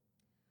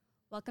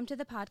Welcome to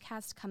the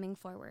podcast Coming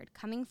Forward.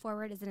 Coming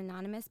Forward is an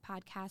anonymous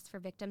podcast for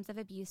victims of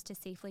abuse to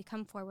safely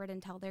come forward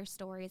and tell their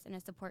stories in a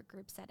support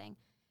group setting.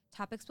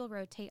 Topics will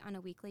rotate on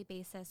a weekly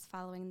basis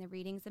following the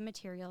readings and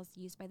materials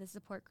used by the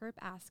support group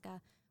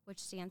ASCA, which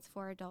stands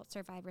for Adult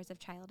Survivors of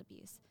Child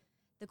Abuse.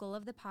 The goal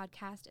of the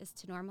podcast is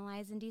to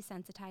normalize and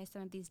desensitize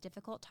some of these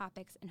difficult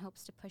topics in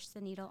hopes to push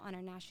the needle on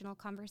our national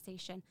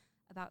conversation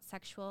about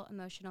sexual,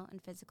 emotional,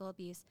 and physical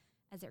abuse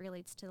as it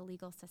relates to the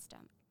legal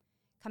system.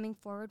 Coming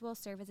Forward will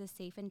serve as a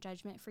safe and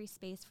judgment-free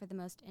space for the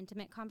most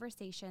intimate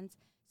conversations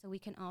so we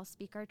can all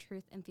speak our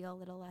truth and feel a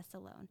little less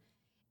alone.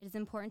 It is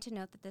important to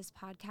note that this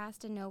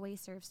podcast in no way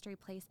serves to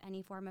replace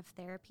any form of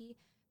therapy.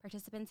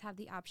 Participants have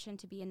the option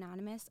to be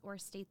anonymous or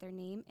state their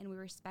name, and we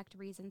respect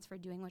reasons for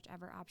doing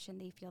whichever option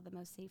they feel the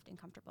most safe and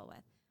comfortable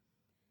with.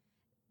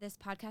 This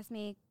podcast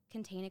may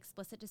contain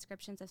explicit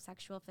descriptions of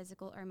sexual,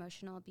 physical, or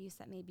emotional abuse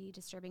that may be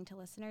disturbing to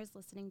listeners.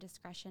 Listening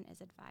discretion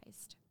is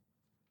advised.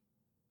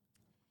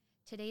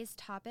 Today's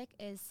topic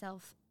is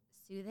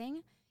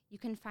self-soothing. You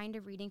can find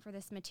a reading for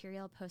this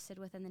material posted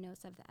within the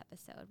notes of the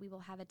episode. We will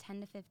have a 10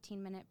 to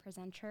 15 minute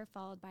presenter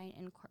followed by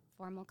an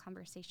informal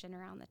conversation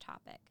around the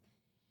topic.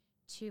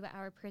 To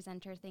our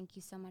presenter, thank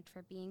you so much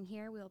for being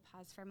here. We will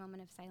pause for a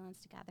moment of silence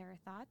to gather our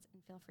thoughts,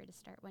 and feel free to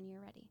start when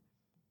you're ready.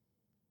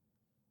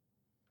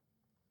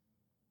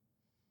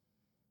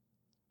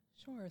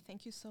 Sure,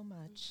 thank you so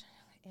much.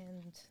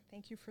 And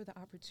thank you for the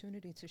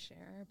opportunity to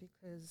share,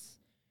 because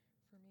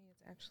for me,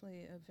 it's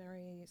actually a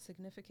very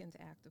significant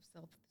act of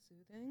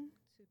self-soothing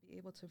to be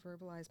able to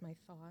verbalize my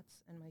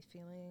thoughts and my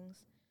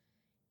feelings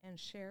and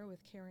share with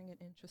caring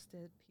and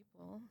interested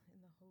people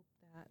in the hope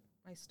that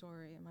my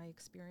story and my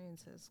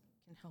experiences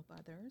can help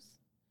others.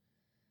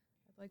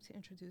 I'd like to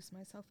introduce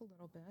myself a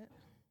little bit.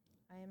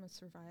 I am a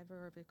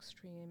survivor of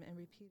extreme and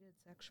repeated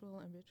sexual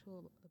and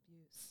ritual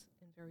abuse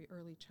in very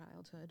early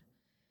childhood.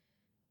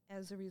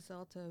 As a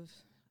result of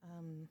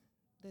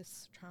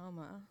this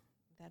trauma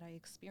that I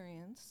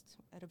experienced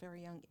at a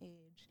very young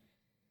age,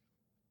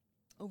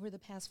 over the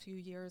past few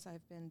years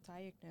I've been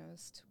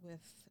diagnosed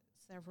with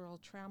several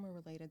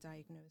trauma-related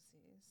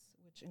diagnoses,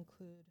 which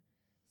include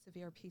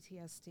severe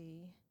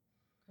PTSD,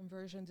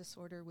 conversion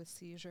disorder with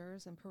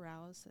seizures and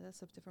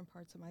paralysis of different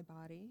parts of my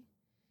body,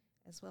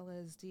 as well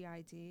as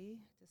DID,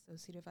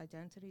 dissociative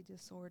identity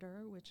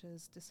disorder, which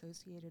is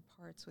dissociated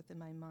parts within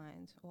my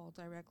mind, all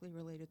directly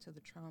related to the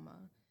trauma.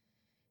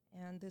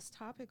 And this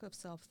topic of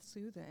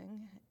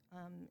self-soothing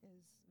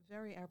is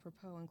very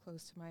apropos and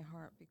close to my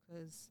heart,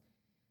 because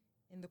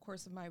in the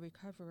course of my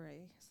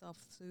recovery,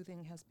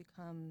 self-soothing has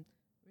become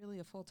really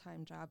a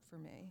full-time job for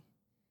me.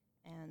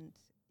 And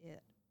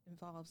it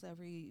involves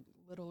every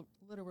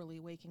literally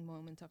waking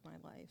moment of my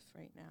life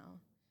right now.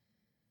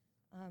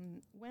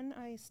 When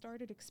I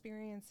started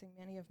experiencing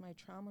many of my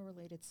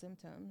trauma-related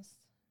symptoms,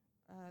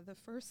 the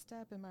first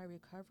step in my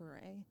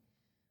recovery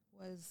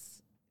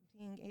was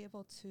being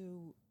able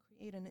to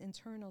create an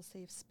internal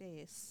safe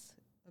space,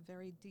 a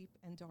very deep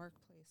and dark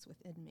place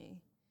within me,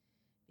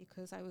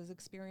 because I was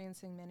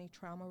experiencing many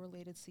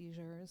trauma-related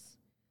seizures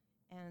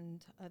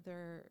and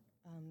other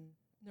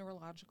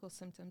neurological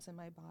symptoms in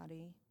my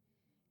body.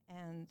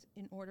 And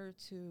in order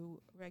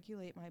to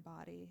regulate my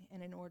body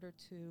and in order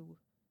to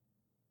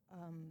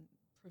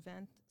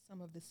prevent some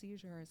of the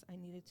seizures, I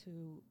needed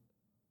to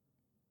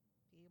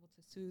be able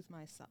to soothe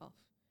myself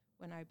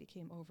when I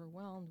became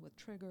overwhelmed with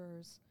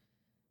triggers,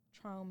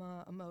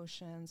 trauma,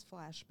 emotions,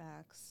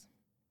 flashbacks.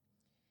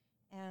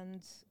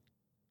 And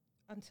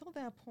until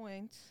that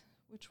point,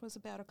 which was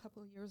about a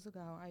couple of years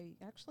ago, I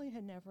actually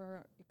had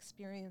never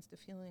experienced a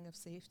feeling of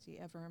safety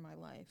ever in my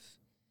life.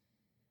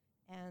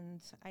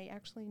 And I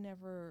actually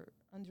never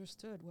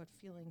understood what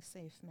feeling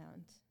safe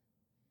meant.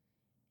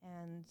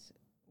 And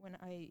when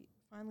I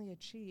finally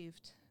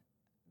achieved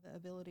the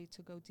ability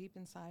to go deep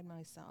inside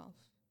myself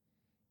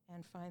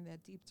and find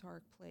that deep,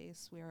 dark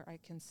place where I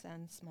can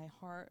sense my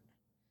heart,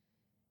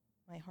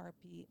 my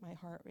heartbeat, my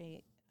heart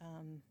rate,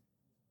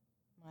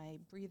 my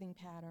breathing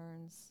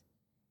patterns,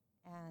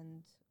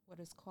 and what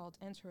is called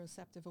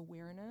interoceptive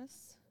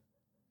awareness,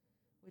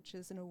 which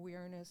is an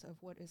awareness of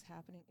what is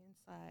happening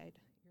inside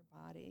your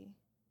body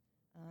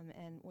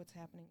and what's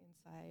happening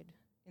inside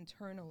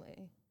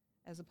internally,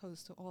 as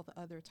opposed to all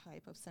the other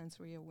type of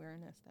sensory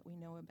awareness that we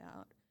know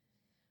about.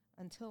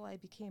 Until I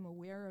became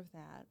aware of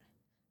that,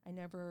 I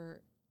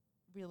never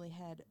really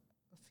had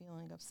a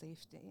feeling of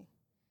safety.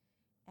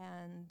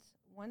 And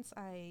once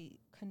I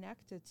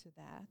connected to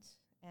that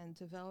and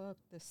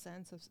developed this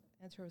sense of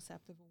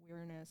interoceptive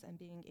awareness and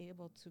being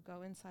able to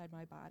go inside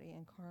my body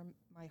and calm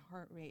my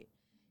heart rate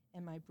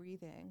and my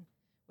breathing,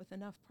 with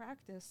enough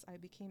practice, I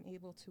became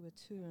able to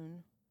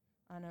attune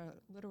on a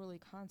literally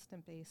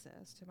constant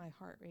basis to my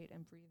heart rate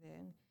and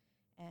breathing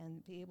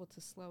and be able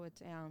to slow it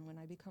down when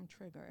I become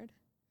triggered.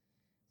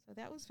 So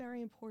that was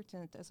very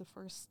important as a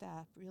first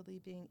step, really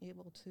being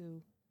able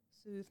to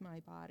soothe my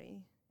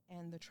body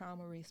and the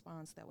trauma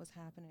response that was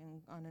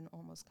happening on an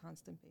almost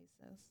constant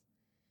basis.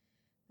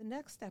 The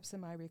next steps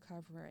in my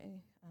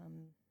recovery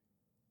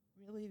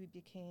really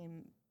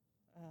became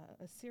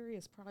a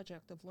serious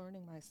project of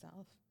learning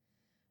myself.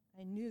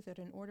 I knew that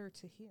in order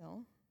to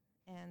heal,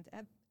 and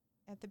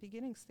at the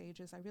beginning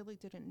stages, I really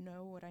didn't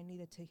know what I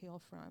needed to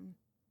heal from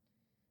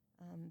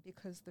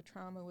because the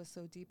trauma was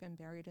so deep and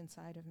buried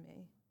inside of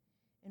me.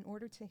 In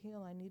order to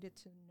heal, I needed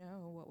to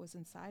know what was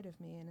inside of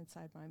me and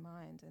inside my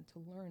mind and to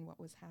learn what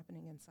was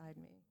happening inside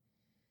me.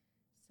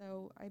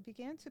 So I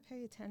began to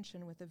pay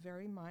attention with a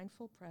very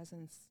mindful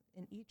presence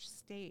in each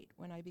state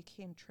when I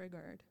became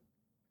triggered.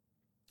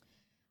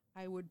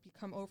 I would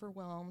become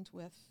overwhelmed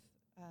with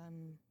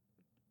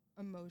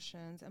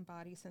emotions and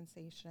body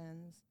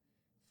sensations,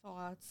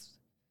 thoughts,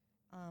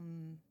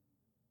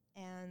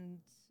 and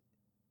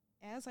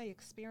as I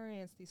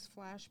experienced these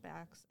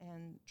flashbacks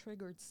and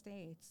triggered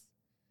states,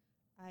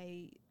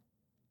 I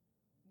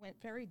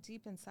went very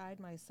deep inside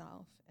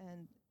myself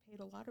and paid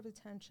a lot of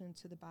attention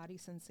to the body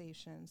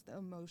sensations, the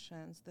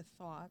emotions, the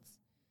thoughts,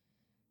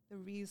 the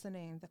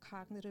reasoning, the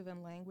cognitive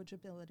and language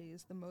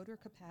abilities, the motor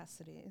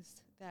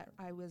capacities that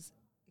I was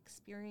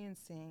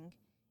experiencing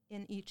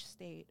in each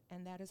state.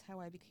 And that is how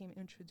I became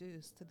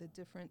introduced to the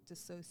different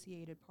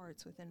dissociated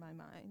parts within my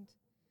mind.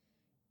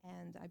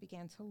 And I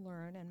began to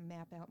learn and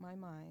map out my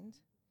mind.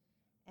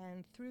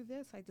 And through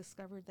this, I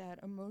discovered that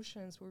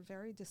emotions were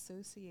very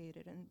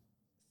dissociated in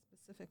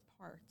specific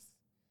parts.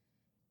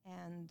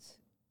 And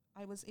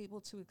I was able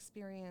to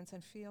experience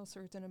and feel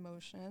certain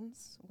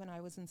emotions when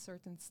I was in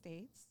certain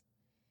states.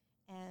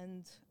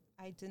 And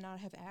I did not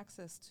have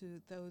access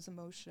to those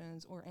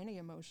emotions or any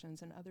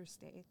emotions in other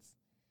states.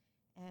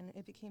 And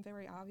it became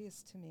very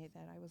obvious to me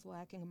that I was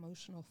lacking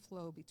emotional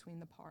flow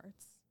between the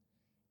parts.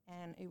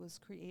 And it was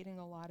creating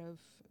a lot of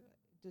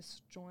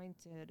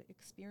disjointed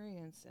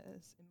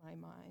experiences in my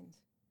mind.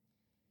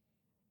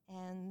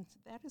 And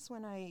that is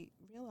when I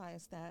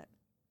realized that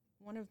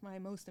one of my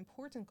most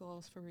important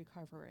goals for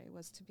recovery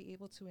was to be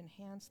able to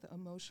enhance the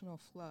emotional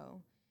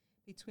flow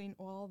between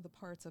all the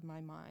parts of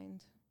my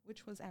mind,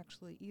 which was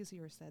actually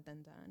easier said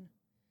than done,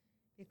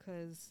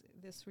 because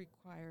this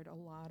required a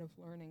lot of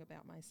learning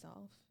about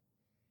myself.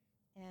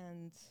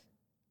 And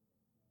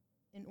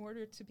in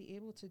order to be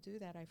able to do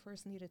that, I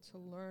first needed to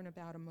learn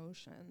about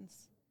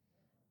emotions.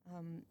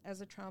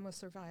 As a trauma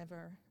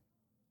survivor,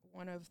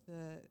 one of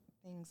the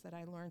things that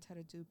I learned how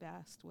to do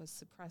best was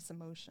suppress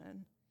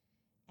emotion.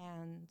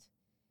 And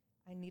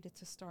I needed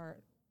to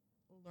start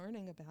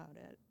learning about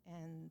it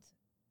and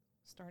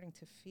starting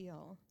to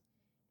feel.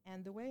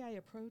 And the way I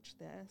approached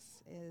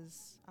this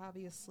is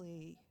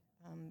obviously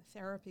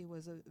therapy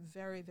was a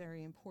very,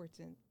 very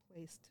important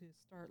place to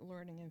start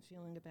learning and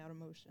feeling about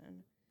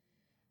emotion.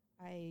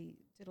 I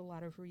did a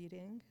lot of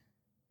reading.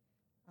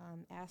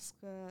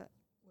 ASCA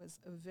was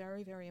a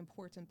very, very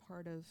important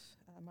part of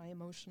my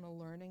emotional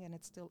learning, and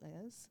it still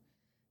is.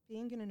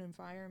 Being in an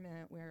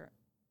environment where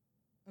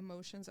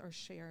emotions are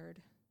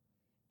shared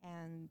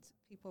and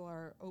people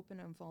are open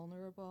and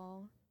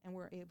vulnerable, and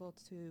we're able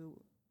to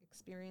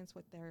experience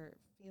what they're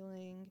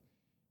feeling,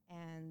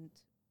 and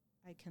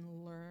I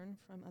can learn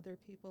from other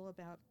people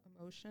about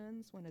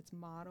emotions when it's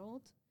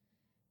modeled.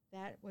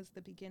 That was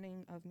the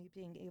beginning of me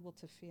being able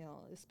to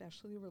feel,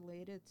 especially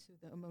related to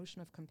the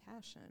emotion of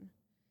compassion.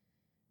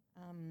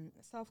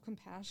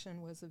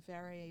 Self-compassion was a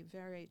very,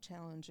 very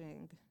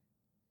challenging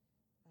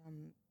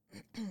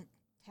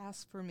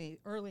task for me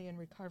early in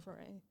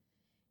recovery.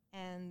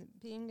 And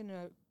being in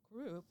a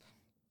group,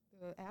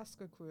 the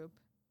ASCA group,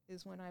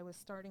 is when I was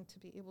starting to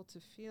be able to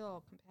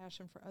feel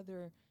compassion for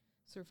other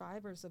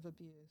survivors of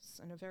abuse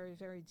on a very,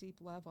 very deep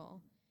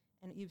level.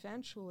 And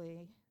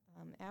eventually,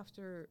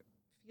 after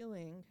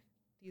feeling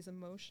these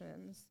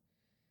emotions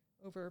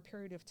over a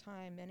period of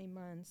time, many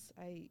months,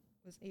 I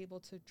was able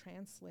to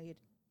translate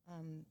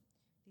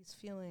these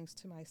feelings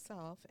to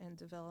myself and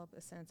develop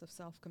a sense of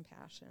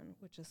self-compassion,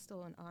 which is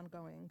still an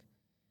ongoing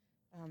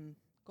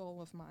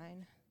goal of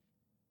mine.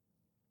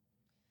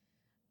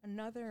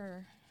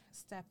 Another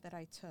step that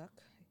I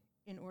took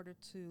in order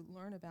to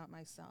learn about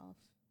myself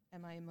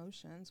and my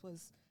emotions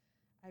was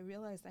I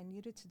realized I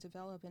needed to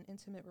develop an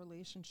intimate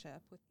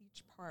relationship with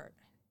each part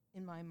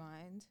in my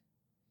mind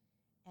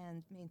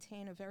and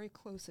maintain a very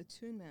close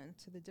attunement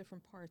to the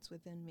different parts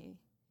within me.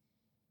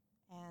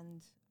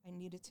 And I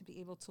needed to be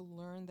able to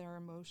learn their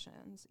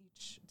emotions,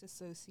 each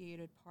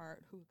dissociated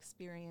part who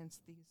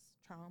experienced these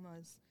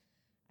traumas.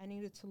 I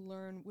needed to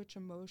learn which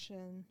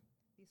emotion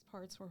these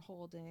parts were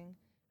holding.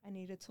 I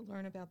needed to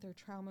learn about their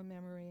trauma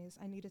memories.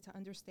 I needed to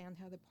understand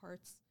how the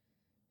parts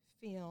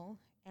feel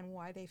and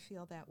why they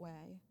feel that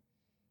way,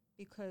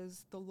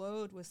 because the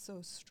load was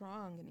so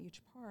strong in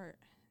each part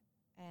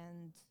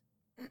and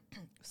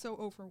so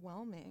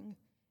overwhelming,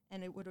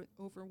 and it would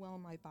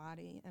overwhelm my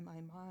body and my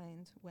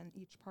mind when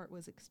each part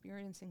was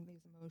experiencing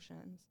these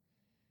emotions.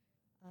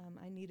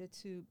 I needed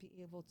to be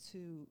able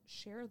to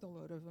share the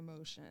load of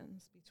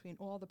emotions between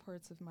all the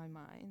parts of my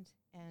mind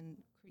and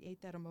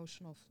create that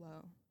emotional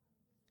flow.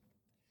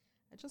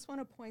 I just want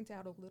to point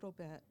out a little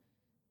bit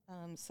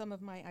some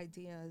of my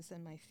ideas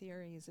and my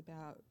theories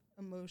about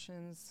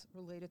emotions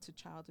related to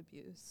child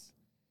abuse.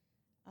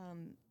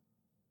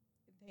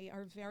 They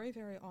are very,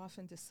 very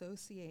often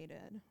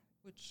dissociated,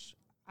 which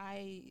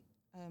I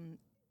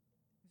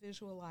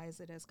visualize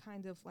it as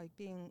kind of like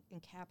being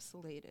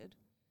encapsulated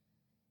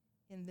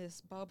in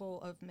this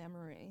bubble of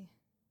memory,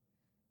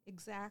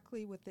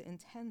 exactly with the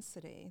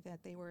intensity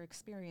that they were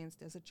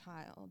experienced as a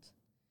child.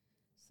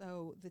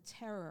 So the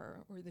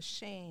terror or the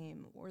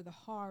shame or the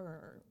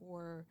horror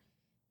or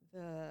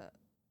the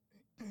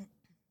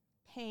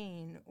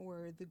pain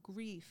or the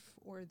grief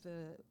or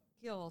the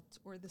guilt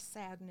or the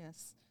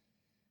sadness,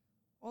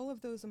 all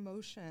of those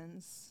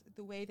emotions,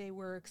 the way they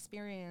were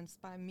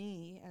experienced by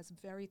me as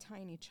a very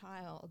tiny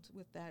child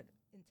with that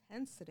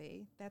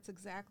intensity, that's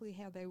exactly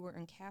how they were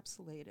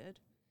encapsulated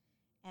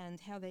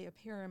and how they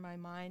appear in my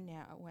mind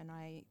now when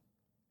I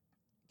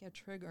get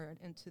triggered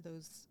into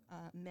those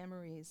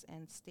memories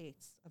and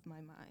states of my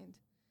mind.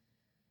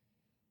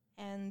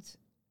 And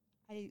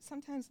I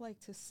sometimes like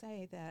to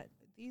say that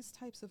these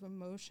types of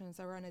emotions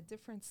are on a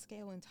different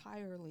scale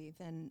entirely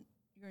than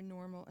your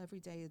normal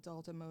everyday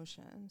adult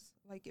emotions.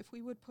 Like if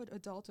we would put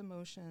adult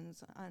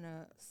emotions on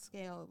a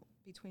scale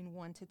between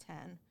 1 to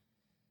 10,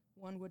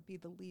 1 would be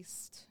the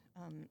least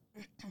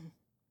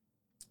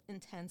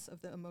intense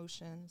of the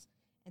emotions,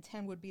 and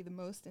 10 would be the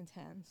most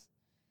intense.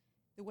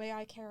 The way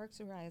I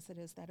characterize it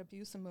is that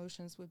abuse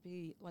emotions would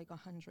be like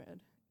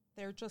 100.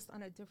 They're just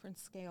on a different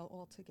scale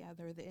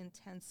altogether. The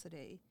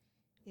intensity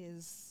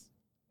is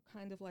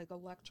kind of like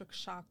electric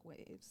shock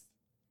waves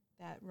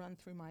that run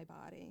through my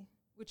body,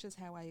 which is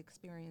how I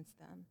experience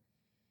them.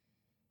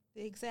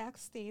 The exact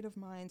state of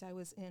mind I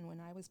was in when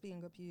I was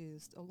being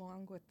abused,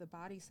 along with the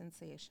body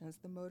sensations,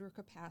 the motor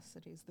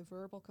capacities, the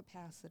verbal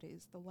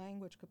capacities, the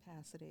language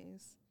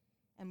capacities,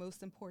 and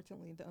most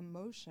importantly, the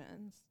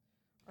emotions,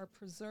 are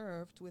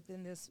preserved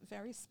within this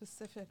very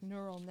specific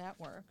neural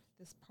network,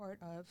 this part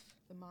of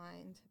the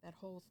mind that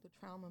holds the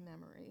trauma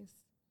memories,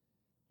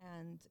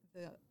 and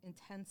the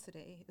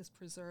intensity is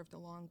preserved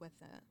along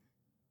with it.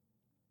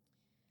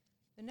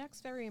 The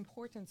next very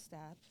important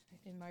step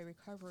in my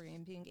recovery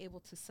and being able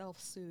to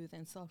self-soothe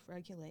and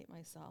self-regulate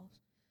myself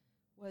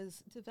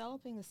was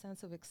developing a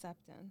sense of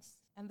acceptance.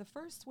 And the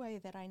first way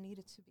that I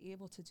needed to be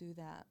able to do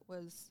that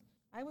was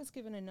I was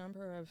given a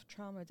number of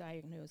trauma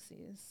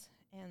diagnoses,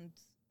 and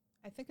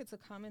I think it's a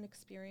common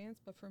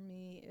experience, but for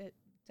me it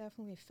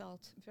definitely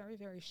felt very,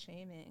 very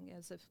shaming,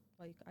 as if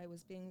like I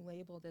was being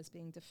labeled as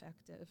being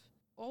defective.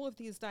 All of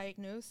these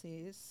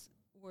diagnoses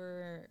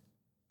were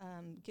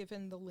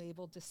given the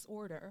label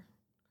disorder,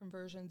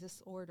 conversion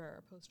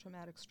disorder,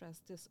 post-traumatic stress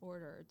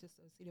disorder,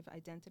 dissociative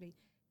identity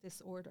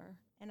disorder.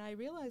 And I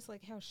realized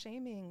like how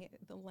shaming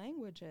the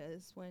language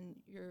is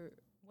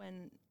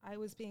when I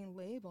was being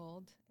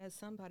labeled as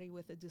somebody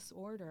with a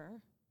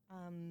disorder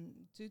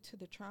due to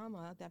the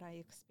trauma that I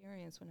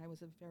experienced when I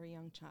was a very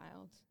young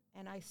child.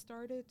 And I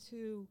started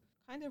to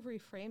kind of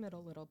reframe it a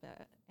little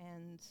bit,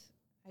 and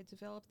I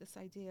developed this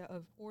idea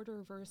of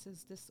order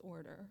versus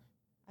disorder.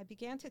 I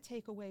began to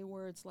take away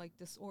words like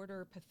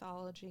disorder,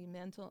 pathology,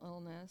 mental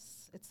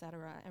illness,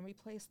 etc., and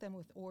replace them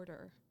with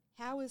order.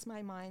 How is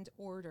my mind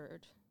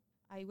ordered?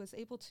 I was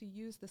able to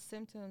use the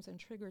symptoms and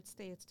triggered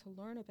states to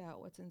learn about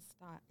what's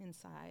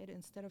inside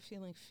instead of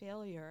feeling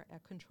failure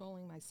at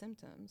controlling my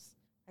symptoms.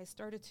 I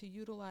started to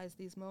utilize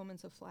these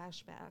moments of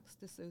flashbacks,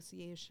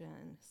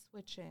 dissociation,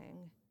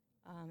 switching,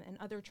 and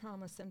other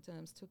trauma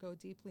symptoms to go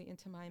deeply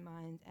into my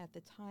mind at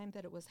the time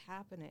that it was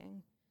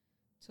happening,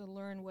 to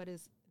learn what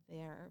is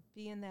there,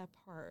 be in that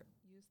part,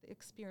 use the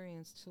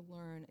experience to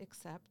learn,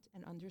 accept,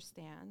 and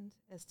understand,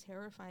 as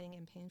terrifying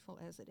and painful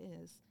as it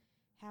is,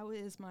 how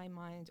is my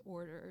mind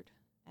ordered?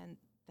 And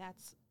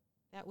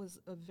that was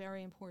a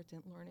very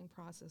important learning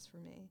process for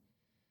me.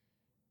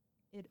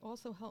 It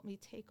also helped me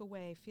take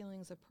away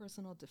feelings of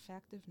personal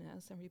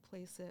defectiveness and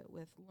replace it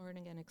with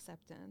learning and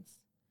acceptance.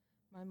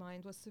 My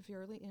mind was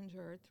severely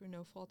injured through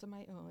no fault of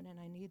my own, and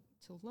I need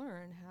to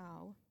learn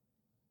how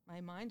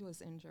my mind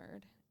was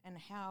injured and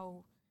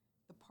how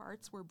the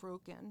parts were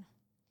broken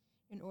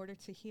in order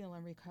to heal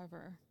and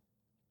recover.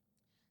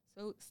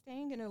 So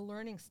staying in a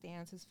learning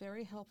stance is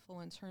very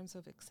helpful in terms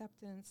of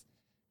acceptance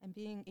and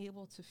being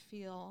able to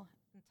feel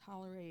and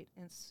tolerate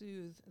and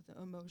soothe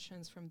the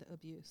emotions from the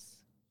abuse.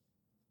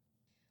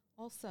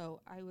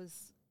 Also, I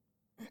was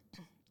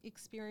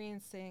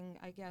experiencing,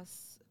 I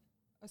guess,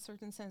 a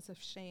certain sense of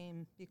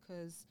shame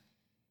because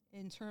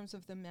in terms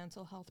of the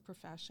mental health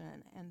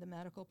profession and the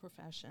medical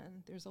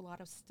profession, there's a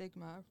lot of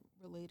stigma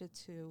related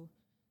to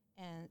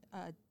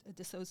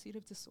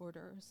dissociative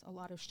disorders, a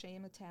lot of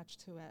shame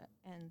attached to it,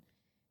 and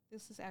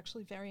this is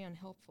actually very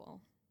unhelpful.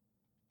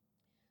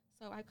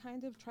 So I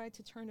kind of tried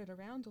to turn it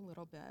around a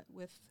little bit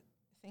with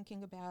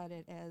thinking about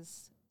it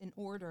as an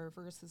order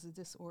versus a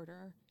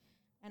disorder.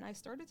 And I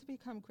started to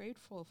become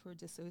grateful for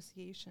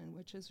dissociation,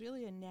 which is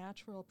really a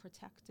natural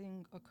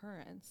protecting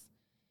occurrence.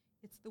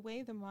 It's the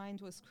way the mind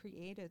was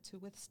created to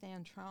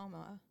withstand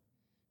trauma,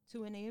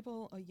 to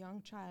enable a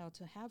young child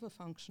to have a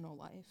functional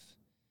life.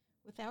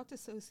 Without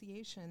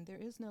dissociation, there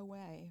is no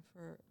way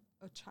for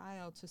a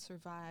child to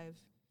survive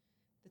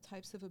the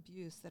types of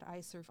abuse that I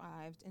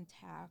survived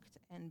intact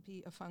and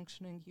be a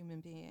functioning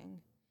human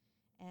being.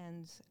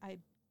 And I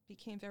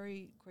became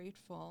very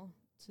grateful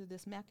to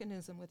this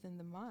mechanism within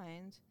the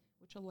mind,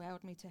 which which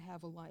allowed me to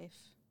have a life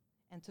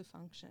and to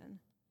function.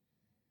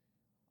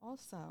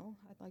 Also,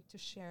 I'd like to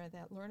share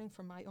that learning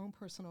from my own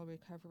personal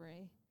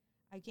recovery,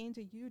 I gained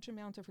a huge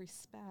amount of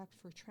respect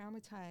for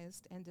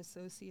traumatized and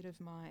dissociative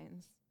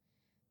minds.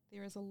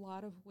 There is a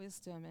lot of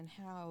wisdom in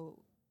how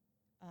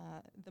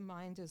the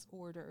mind is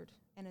ordered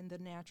and in the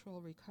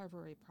natural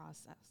recovery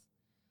process.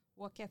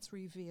 What gets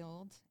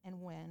revealed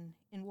and when,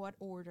 in what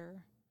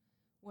order,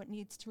 what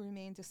needs to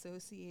remain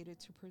dissociated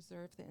to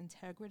preserve the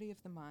integrity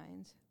of the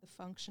mind, the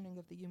functioning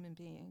of the human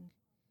being.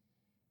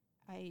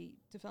 I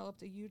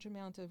developed a huge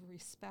amount of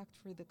respect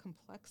for the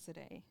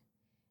complexity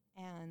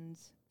and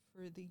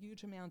for the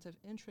huge amount of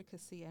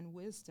intricacy and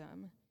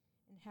wisdom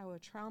in how a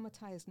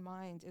traumatized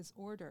mind is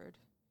ordered,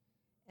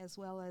 as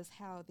well as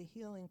how the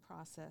healing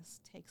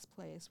process takes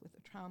place with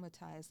a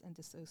traumatized and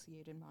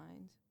dissociated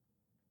mind.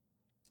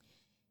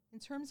 In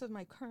terms of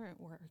my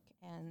current work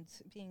and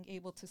being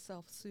able to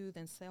self-soothe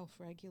and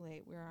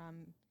self-regulate where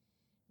I'm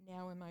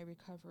now in my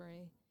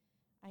recovery,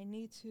 I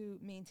need to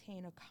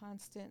maintain a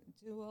constant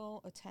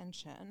dual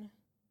attention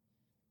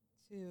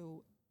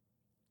to,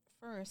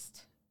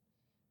 first,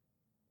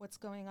 what's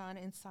going on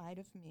inside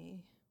of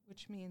me,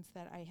 which means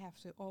that I have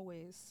to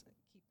always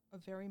keep a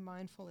very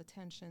mindful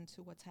attention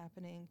to what's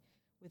happening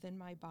within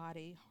my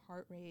body,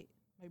 heart rate,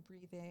 my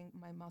breathing,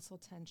 my muscle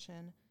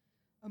tension,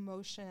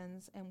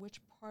 emotions, and which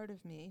part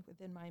of me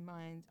within my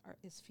mind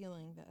is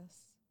feeling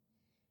this.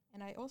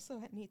 And I also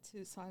need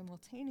to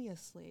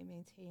simultaneously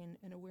maintain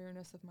an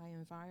awareness of my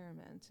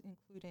environment,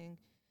 including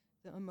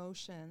the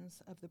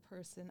emotions of the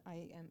person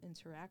I am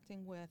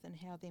interacting with and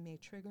how they may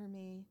trigger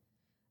me,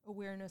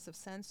 awareness of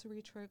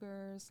sensory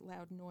triggers,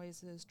 loud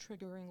noises,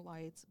 triggering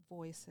lights,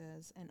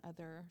 voices, and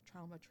other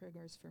trauma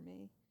triggers for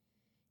me.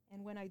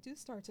 And when I do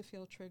start to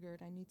feel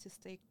triggered, I need to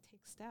take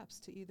steps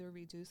to either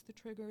reduce the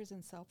triggers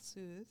and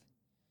self-soothe,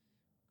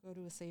 go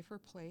to a safer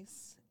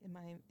place in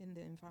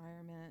the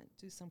environment,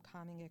 do some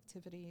calming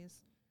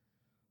activities,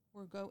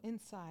 or go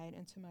inside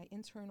into my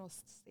internal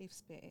safe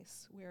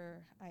space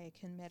where I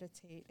can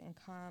meditate and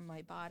calm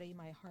my body,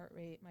 my heart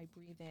rate, my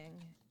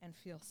breathing, and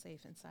feel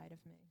safe inside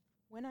of me.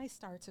 When I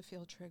start to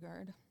feel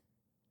triggered,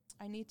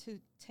 I need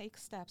to take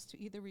steps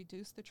to either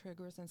reduce the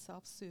triggers and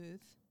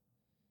self-soothe,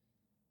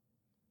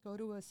 go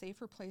to a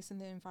safer place in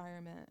the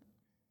environment,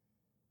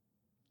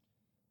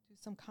 do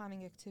some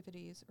calming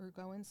activities, or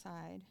go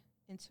inside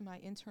into my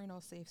internal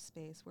safe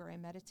space where I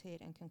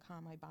meditate and can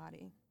calm my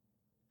body.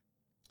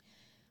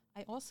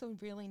 I also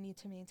really need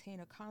to maintain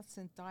a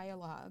constant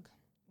dialogue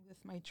with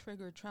my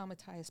triggered,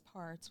 traumatized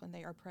parts when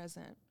they are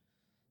present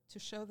to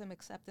show them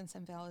acceptance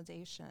and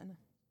validation,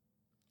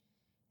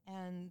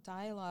 and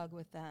dialogue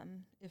with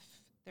them if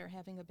they're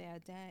having a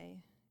bad day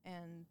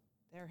and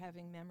they're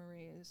having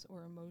memories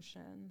or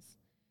emotions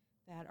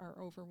that are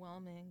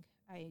overwhelming.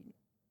 I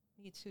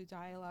need to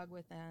dialogue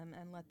with them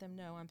and let them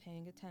know I'm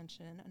paying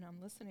attention and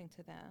I'm listening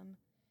to them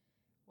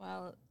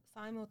while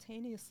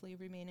simultaneously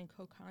remaining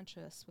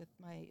co-conscious with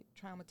my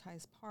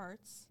traumatized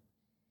parts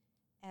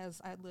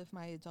as I live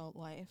my adult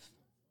life.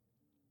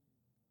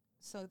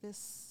 So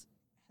this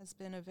has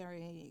been a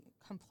very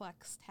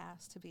complex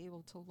task to be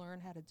able to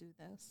learn how to do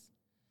this,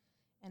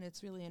 and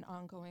it's really an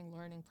ongoing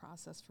learning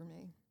process for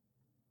me.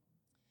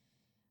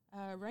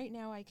 Right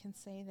now I can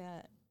say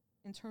that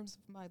in terms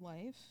of my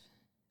life,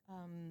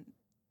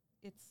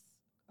 it's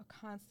a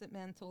constant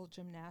mental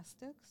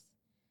gymnastics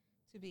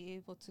to be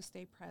able to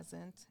stay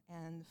present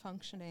and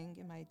functioning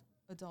in my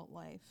adult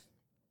life.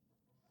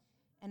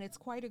 And it's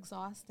quite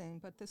exhausting,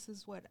 but this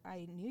is what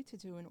I need to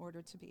do in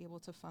order to be able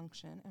to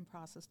function and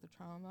process the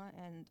trauma,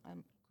 and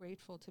I'm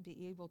grateful to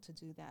be able to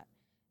do that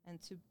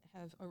and to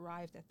have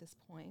arrived at this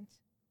point.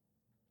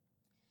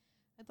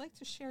 I'd like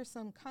to share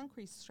some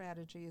concrete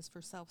strategies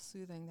for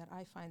self-soothing that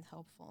I find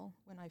helpful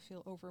when I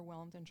feel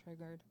overwhelmed and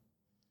triggered.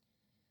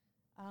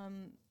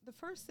 The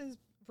first is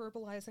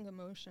verbalizing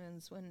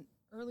emotions. When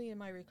early in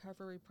my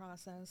recovery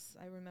process,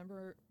 I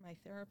remember my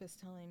therapist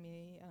telling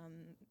me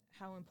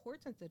how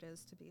important it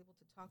is to be able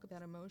to talk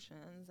about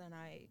emotions, and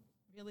I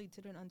really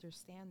didn't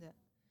understand it.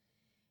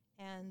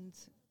 And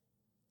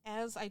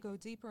as I go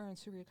deeper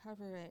into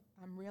recovery,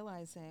 I'm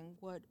realizing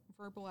what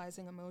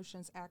verbalizing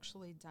emotions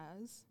actually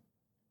does.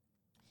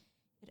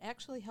 It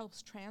actually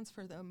helps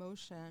transfer the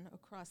emotion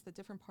across the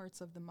different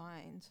parts of the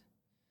mind.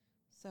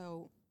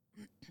 So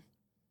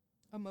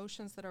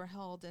emotions that are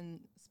held in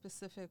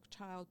specific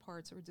child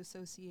parts or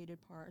dissociated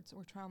parts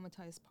or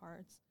traumatized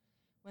parts,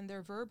 when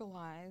they're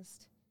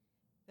verbalized,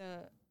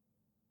 the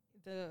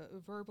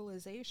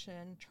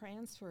verbalization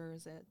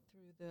transfers it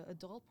through the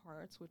adult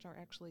parts, which are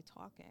actually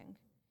talking,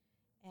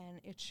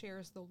 and it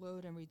shares the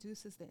load and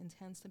reduces the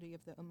intensity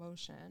of the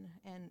emotion.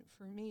 And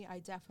for me, I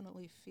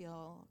definitely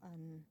feel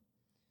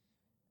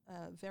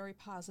very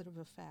positive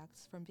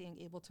effects from being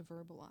able to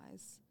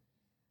verbalize.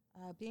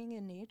 Being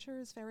in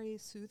nature is very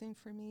soothing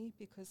for me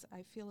because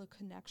I feel a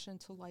connection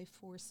to life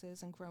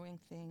forces and growing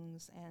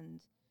things, and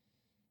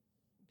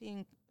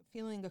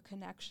feeling a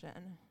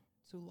connection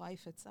to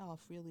life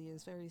itself really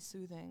is very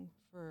soothing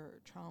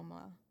for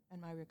trauma and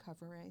my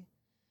recovery.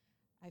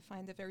 I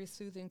find it very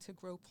soothing to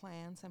grow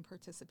plants and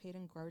participate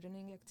in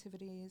gardening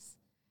activities.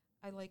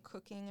 I like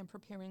cooking and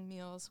preparing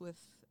meals with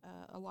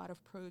a lot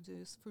of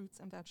produce, fruits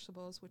and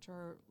vegetables, which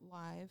are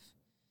live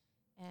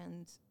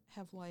and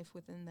have life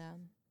within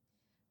them.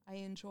 I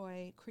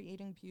enjoy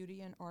creating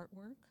beauty and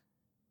artwork,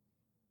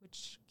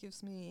 which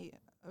gives me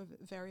a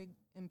very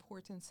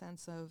important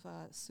sense of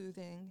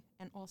soothing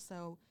and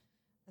also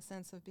a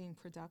sense of being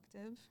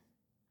productive.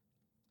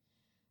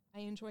 I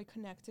enjoy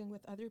connecting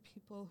with other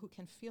people who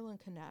can feel and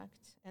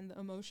connect, and the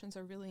emotions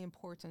are really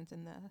important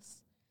in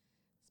this.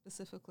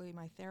 Specifically,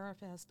 my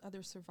therapist,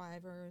 other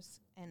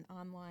survivors, and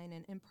online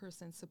and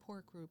in-person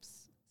support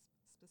groups,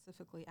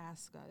 specifically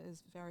ASCA,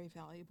 is very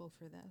valuable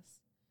for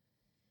this.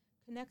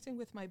 Connecting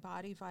with my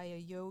body via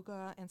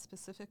yoga and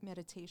specific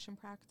meditation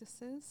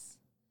practices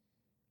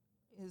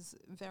is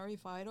very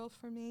vital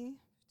for me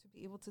to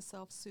be able to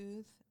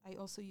self-soothe. I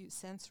also use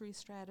sensory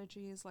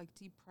strategies like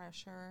deep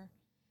pressure.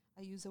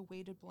 I use a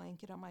weighted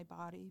blanket on my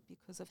body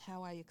because of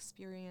how I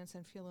experience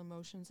and feel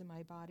emotions in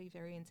my body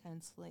very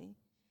intensely.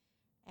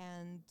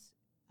 And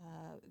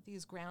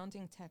these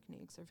grounding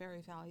techniques are very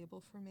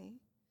valuable for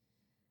me.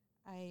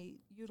 I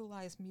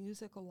utilize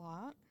music a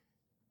lot.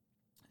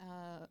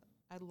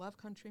 I love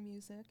country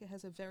music. It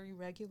has a very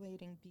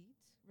regulating beat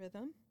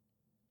rhythm,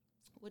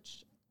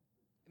 which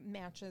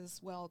matches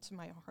well to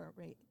my heart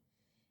rate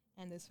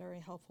and is very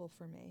helpful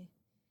for me.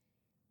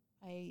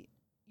 I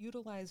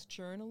utilize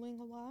journaling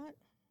a lot,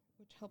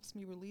 which helps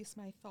me release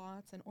my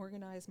thoughts and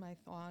organize my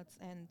thoughts.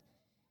 And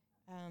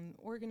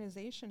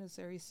organization is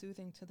very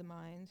soothing to the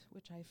mind,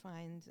 which I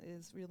find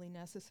is really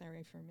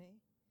necessary for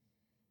me.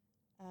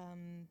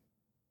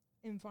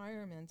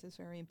 Environment is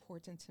very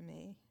important to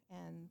me,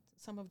 and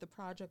some of the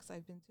projects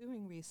I've been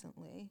doing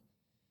recently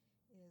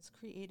is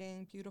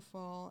creating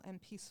beautiful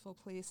and peaceful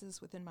places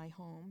within my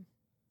home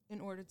in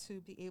order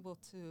to be able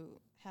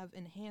to have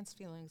enhanced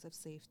feelings of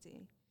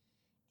safety.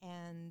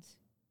 And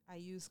I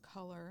use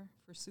color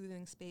for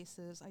soothing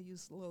spaces. I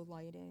use low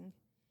lighting,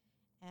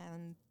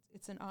 and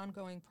it's an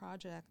ongoing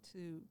project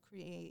to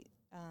create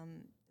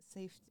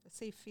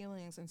safe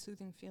feelings and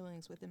soothing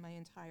feelings within my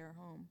entire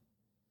home.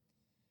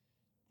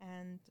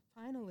 And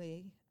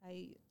finally,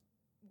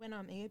 when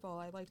I'm able,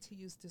 I like to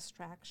use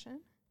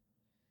distraction.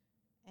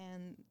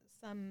 And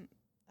some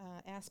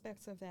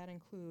aspects of that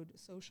include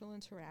social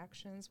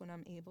interactions when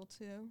I'm able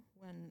to.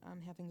 When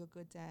I'm having a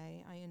good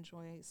day, I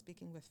enjoy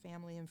speaking with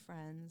family and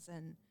friends,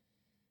 and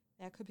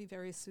that could be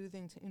very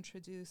soothing to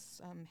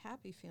introduce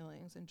happy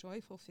feelings and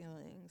joyful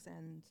feelings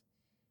and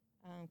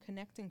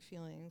connecting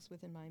feelings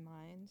within my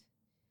mind.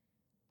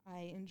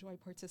 I enjoy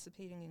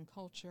participating in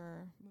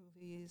culture,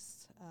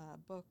 movies,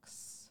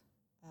 books,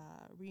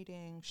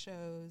 reading,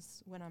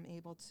 shows when I'm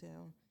able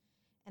to.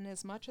 And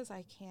as much as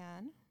I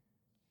can,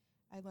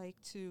 I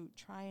like to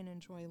try and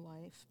enjoy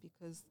life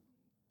because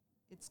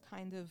it's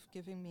kind of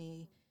giving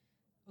me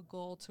a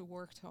goal to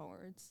work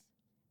towards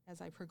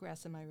as I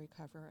progress in my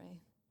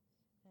recovery.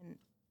 And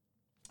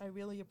I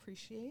really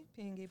appreciate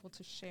being able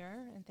to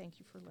share, and thank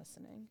you for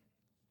listening.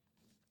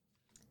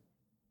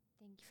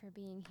 Thank you for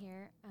being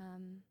here.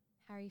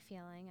 How are you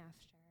feeling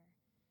after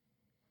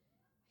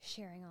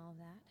sharing all of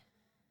that?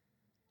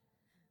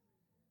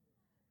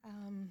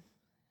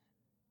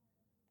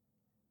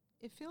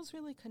 It feels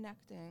really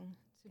connecting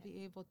to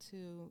be able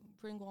to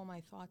bring all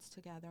my thoughts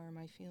together,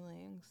 my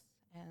feelings,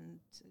 and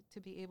to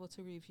be able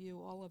to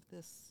review all of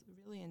this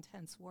really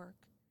intense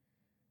work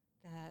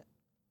that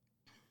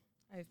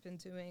I've been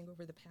doing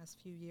over the past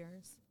few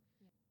years.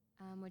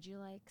 Would you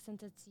like,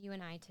 since it's you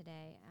and I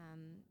today,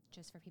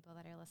 just for people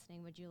that are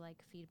listening, would you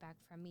like feedback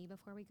from me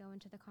before we go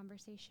into the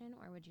conversation,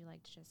 or would you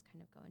like to just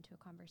kind of go into a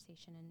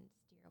conversation and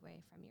steer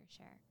away from your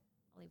share?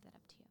 I'll leave that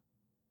up to you.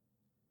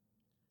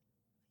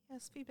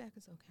 Yes, feedback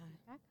is okay.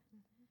 Feedback?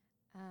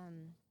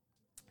 Mm-hmm.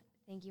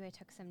 Thank you. I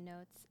took some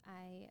notes.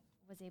 I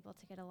was able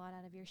to get a lot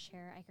out of your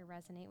share. I could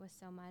resonate with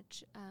so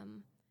much.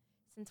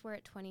 Since we're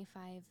at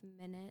 25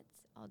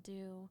 minutes,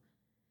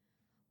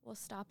 we'll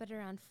stop at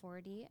around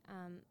 40.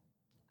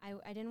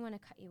 I didn't want to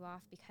cut you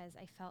off because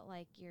I felt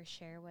like your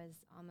share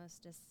was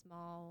almost a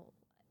small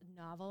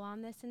novel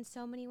on this in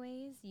so many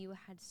ways. You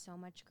had so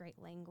much great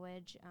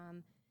language.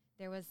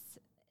 There was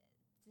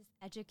this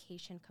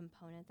education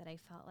component that I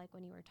felt like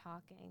when you were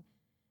talking,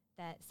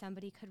 that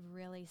somebody could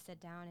really sit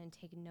down and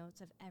take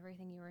notes of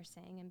everything you were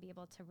saying and be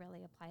able to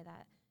really apply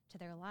that to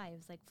their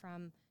lives, like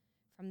from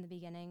the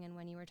beginning and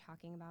when you were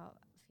talking about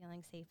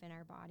feeling safe in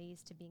our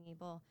bodies to being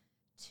able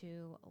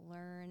to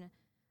learn,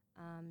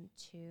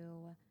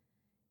 you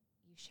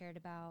shared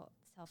about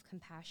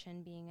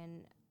self-compassion being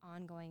an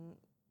ongoing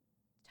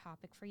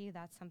topic for you.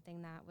 That's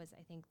something that was,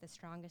 I think, the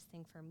strongest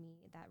thing for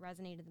me that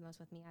resonated the most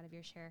with me out of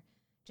your share,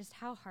 just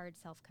how hard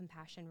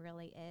self-compassion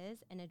really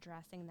is and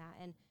addressing that.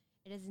 And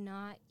it is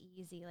not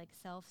easy, like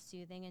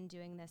self-soothing and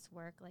doing this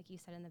work, like you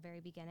said in the very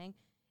beginning,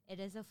 it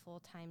is a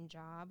full-time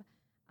job.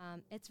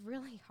 It's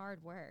really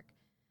hard work.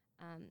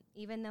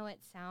 Even though it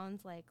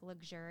sounds like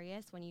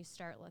luxurious when you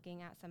start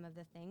looking at some of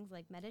the things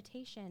like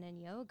meditation and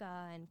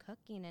yoga and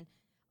cooking and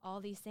all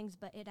these things,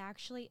 but it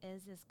actually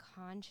is this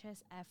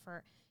conscious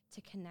effort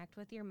to connect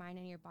with your mind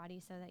and your body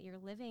so that you're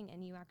living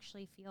and you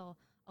actually feel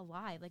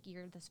alive, like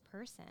you're this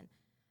person.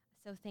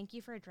 So thank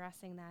you for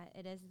addressing that.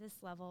 It is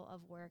this level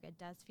of work. It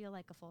does feel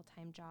like a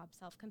full-time job.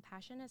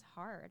 Self-compassion is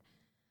hard.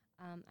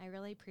 I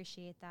really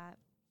appreciate that.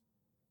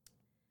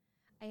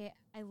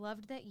 I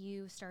loved that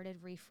you started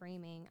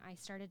reframing. I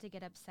started to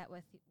get upset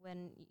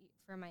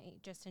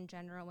just in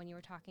general, when you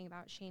were talking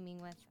about shaming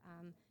with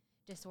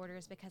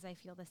disorders, because I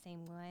feel the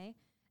same way,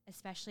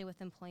 especially with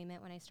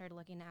employment. When I started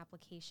looking at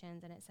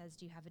applications and it says,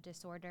 do you have a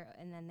disorder?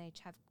 And then they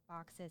check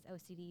boxes,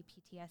 OCD,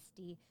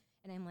 PTSD.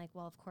 And I'm like,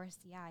 well, of course,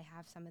 yeah, I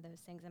have some of those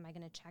things. Am I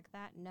going to check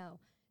that? No.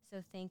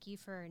 So thank you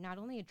for not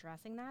only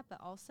addressing that, but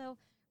also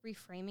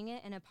reframing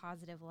it in a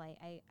positive light.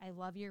 I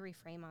love your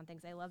reframe on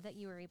things. I love that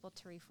you were able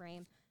to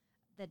reframe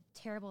the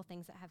terrible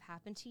things that have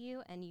happened to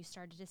you, and you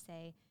started to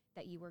say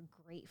that you were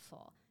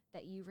grateful,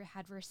 that you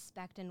had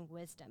respect and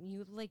wisdom.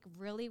 You like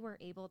really were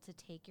able to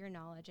take your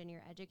knowledge and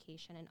your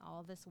education and all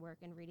of this work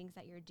and readings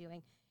that you're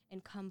doing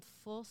and come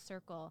full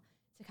circle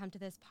to come to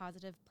this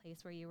positive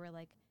place where you were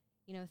like,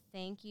 you know,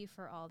 thank you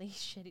for all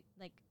these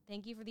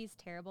thank you for these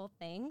terrible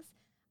things.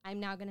 I'm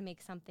now going to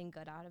make something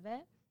good out of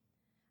it.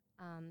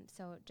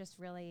 So just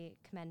really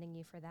commending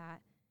you for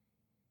that.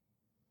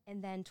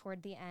 And then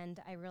toward the end,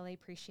 I really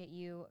appreciate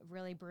you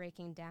really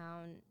breaking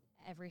down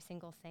every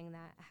single thing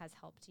that has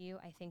helped you.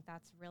 I think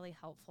that's really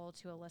helpful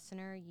to a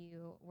listener.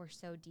 You were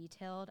so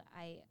detailed.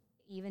 I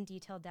even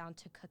detailed down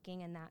to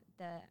cooking, and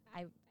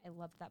I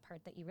loved that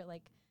part that you were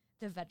like,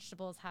 the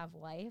vegetables have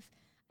life.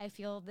 I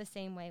feel the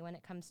same way when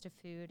it comes to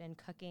food and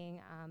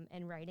cooking,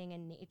 and writing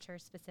and nature,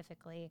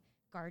 specifically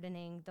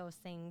gardening. Those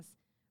things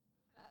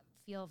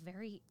feel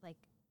very like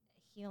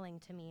healing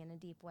to me in a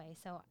deep way.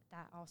 So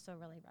that also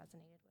really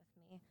resonated with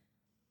me.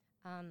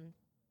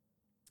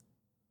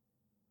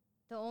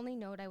 The only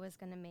note I was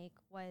going to make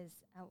was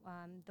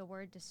the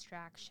word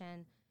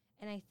distraction.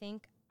 And I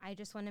think I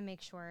just want to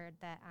make sure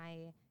that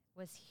I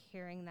was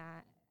hearing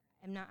that.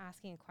 I'm not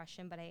asking a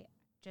question, but I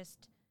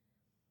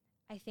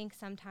think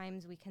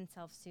sometimes we can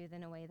self-soothe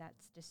in a way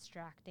that's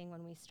distracting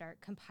when we start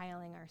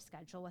compiling our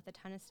schedule with a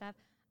ton of stuff.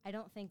 I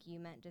don't think you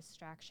meant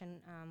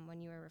distraction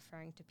when you were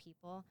referring to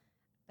people,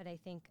 but I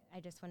think I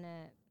just want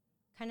to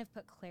kind of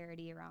put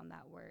clarity around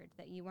that word,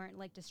 that you weren't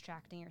like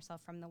distracting yourself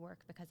from the work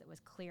because it was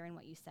clear in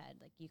what you said.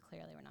 Like you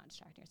clearly were not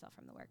distracting yourself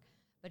from the work,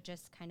 but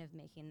just kind of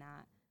making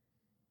that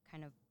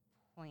kind of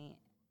point,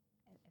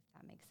 if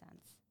that makes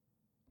sense.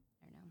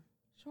 I don't know.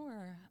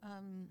 Sure.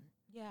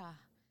 Yeah.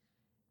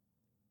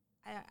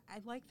 I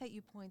like that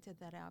you pointed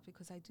that out,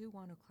 because I do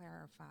want to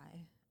clarify.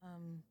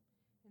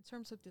 In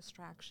terms of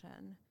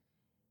distraction,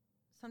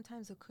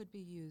 sometimes it could be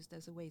used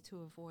as a way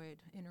to avoid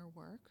inner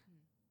work.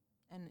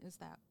 And is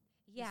that...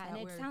 Yeah, and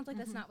it sounds like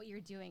that's not what you're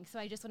doing. So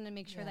I just wanted to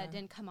make sure that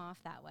didn't come off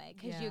that way,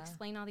 because you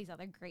explain all these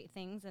other great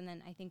things, and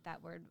then I think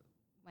that word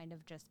might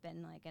have just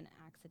been like an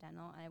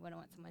accidental. I wouldn't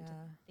want someone to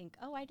think,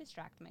 oh, I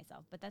distract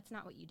myself. But that's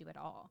not what you do at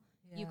all.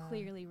 Yeah. You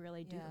clearly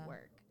really do the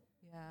work.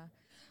 Yeah.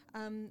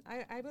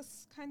 I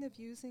was kind of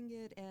using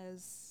it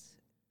as,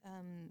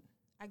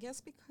 I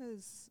guess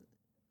because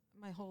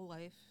my whole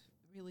life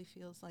really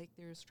feels like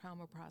there's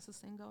trauma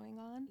processing going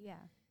on. Yeah.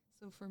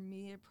 So for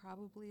me, it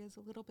probably is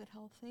a little bit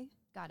healthy.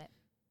 Got it.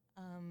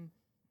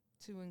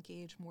 To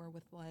engage more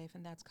with life,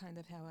 and that's kind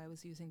of how I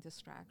was using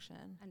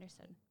distraction.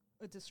 Understood.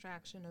 A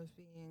distraction of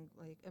being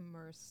like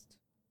immersed,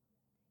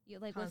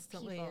 like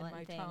constantly with people in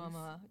my things.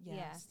 trauma.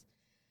 Yes.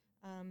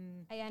 Yeah.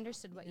 I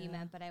understood what you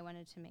meant, but I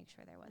wanted to make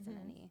sure there wasn't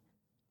any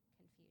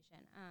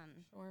confusion.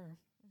 Sure.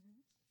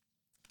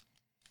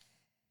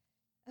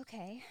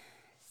 Okay,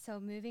 so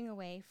moving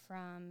away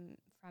from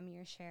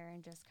your share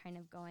and just kind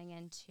of going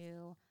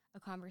into a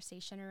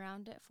conversation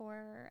around it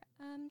for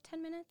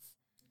 10 minutes.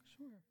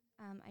 Sure.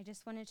 I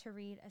just wanted to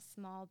read a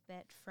small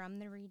bit from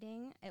the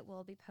reading. It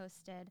will be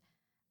posted,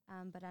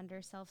 but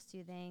under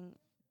self-soothing,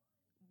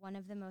 one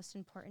of the most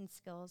important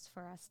skills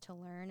for us to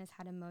learn is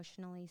how to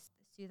emotionally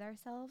soothe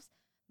ourselves.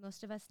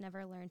 Most of us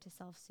never learn to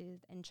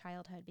self-soothe in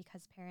childhood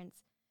because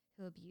parents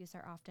who abuse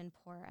are often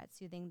poor at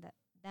soothing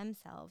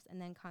themselves and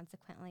then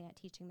consequently at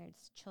teaching their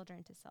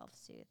children to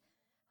self-soothe.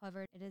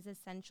 However, it is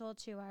essential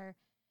to our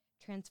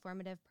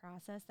transformative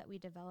process that we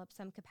develop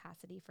some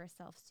capacity for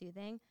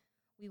self-soothing.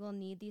 We will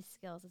need these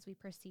skills as we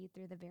proceed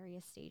through the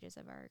various stages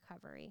of our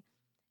recovery.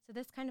 So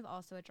this kind of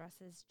also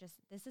addresses just,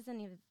 this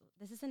isn't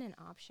an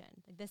option.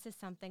 Like, this is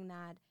something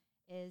that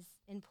is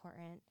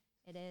important.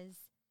 It is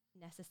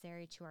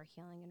necessary to our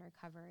healing and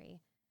recovery.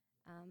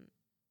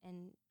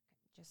 And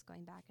just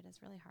going back, it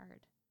is really hard.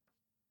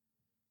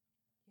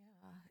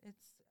 Yeah,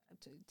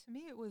 it's to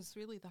me, it was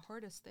really the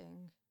hardest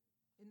thing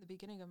in the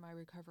beginning of my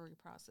recovery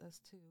process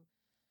to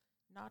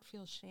not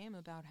feel shame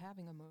about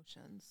having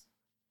emotions.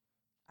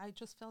 I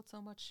just felt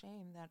so much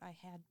shame that I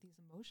had these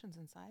emotions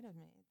inside of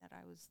me, that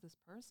I was this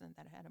person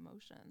that had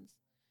emotions.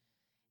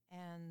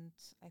 And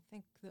I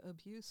think the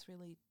abuse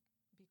really,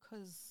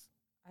 because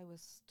I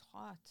was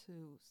taught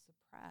to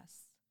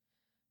suppress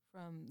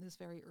from this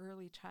very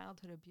early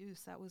childhood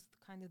abuse, that was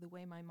kind of the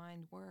way my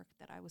mind worked,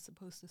 that I was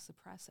supposed to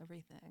suppress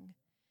everything.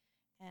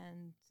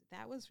 And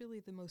that was really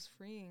the most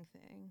freeing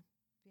thing,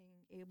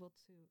 being able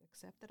to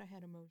accept that I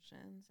had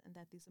emotions and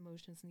that these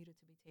emotions needed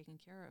to be taken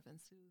care of and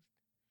soothed.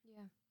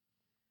 Yeah.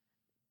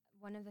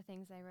 One of the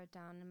things I wrote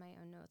down in my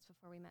own notes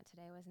before we met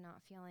today was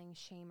not feeling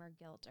shame or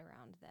guilt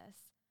around this.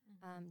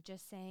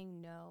 Just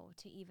saying no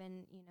to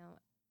even,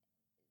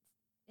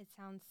 it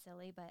sounds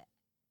silly, but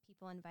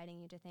people inviting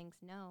you to things,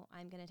 no,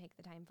 I'm going to take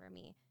the time for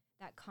me.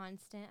 That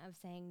constant of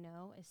saying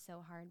no is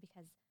so hard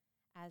because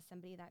as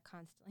somebody that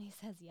constantly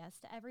says yes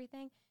to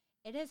everything,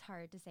 it is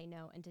hard to say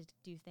no and to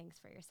do things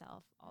for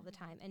yourself all the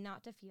time and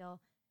not to feel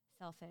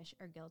selfish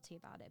or guilty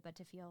about it, but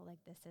to feel like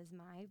this is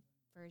my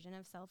version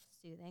of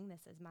self-soothing.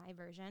 This is my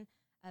version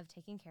of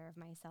taking care of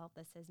myself.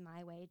 This is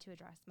my way to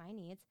address my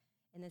needs.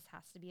 And this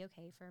has to be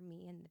okay for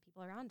me and the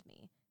people around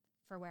me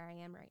for where I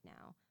am right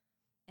now.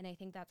 And I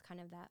think that's kind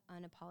of that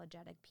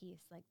unapologetic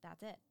piece. Like,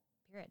 that's it,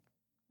 period.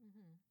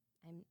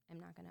 I'm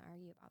not going to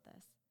argue about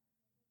this.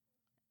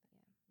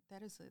 Yeah.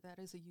 That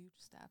is a huge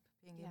step,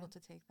 being able to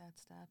take that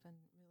step and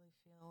really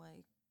feel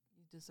like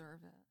you deserve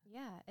it.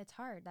 Yeah, it's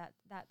hard.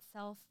 That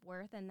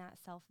self-worth and that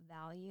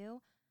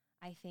self-value,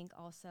 I think,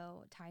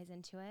 also ties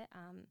into it.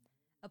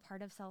 A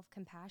part of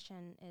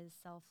self-compassion is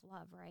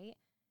self-love, right?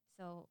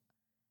 So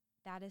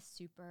that is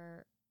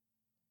super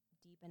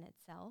deep in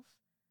itself.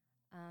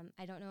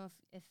 I don't know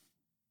if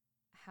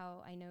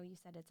how, I know you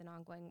said it's an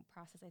ongoing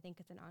process. I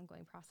think it's an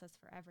ongoing process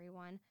for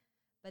everyone,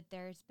 but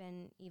there's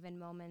been even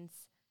moments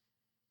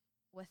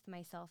with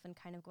myself and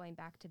kind of going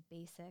back to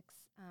basics,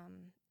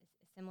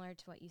 similar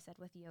to what you said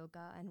with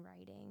yoga and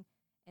writing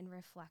and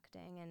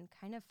reflecting and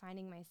kind of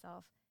finding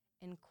myself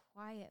in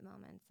quiet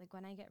moments. Like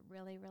when I get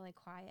really, really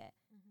quiet,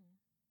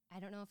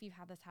 I don't know if you've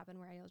had this happen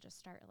where you'll just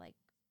start like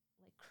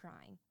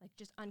crying, like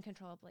just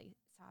uncontrollably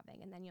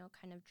sobbing, and then you'll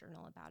kind of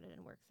journal about it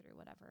and work through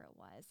whatever it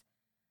was.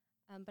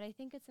 But I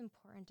think it's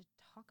important to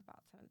talk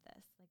about some of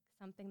this, like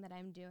something that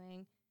I'm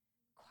doing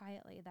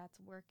quietly that's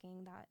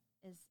working, that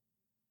is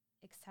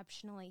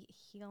exceptionally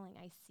healing.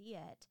 I see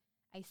it.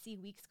 I see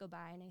weeks go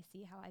by and I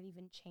see how I've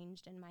even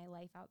changed in my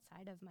life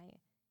outside of my,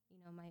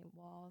 my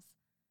walls.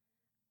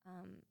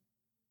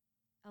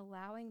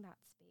 Allowing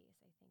that space,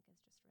 I think, is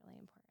just really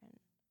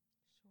important.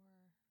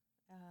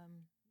 Sure.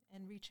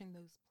 And reaching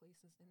those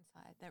places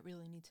inside that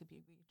really need to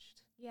be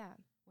reached. Yeah.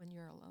 When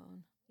you're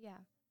alone.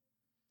 Yeah.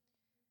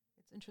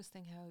 It's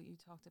interesting how you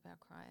talked about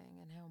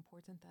crying and how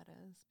important that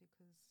is,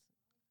 because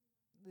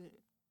the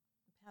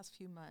past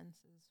few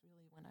months is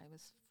really when I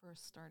was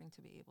first starting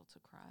to be able to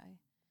cry.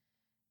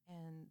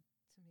 And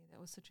to me, that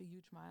was such a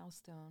huge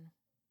milestone.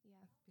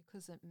 Yeah.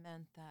 Because it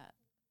meant that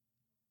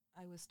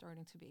I was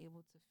starting to be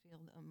able to feel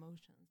the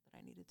emotions that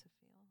I needed to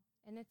feel.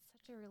 And it's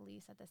such a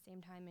release at the same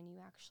time, and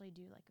you actually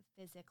do like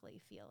physically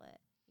feel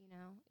it.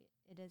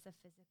 It is a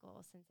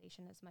physical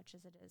sensation as much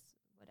as it is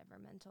whatever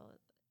mental,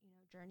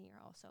 journey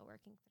you're also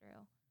working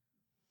through.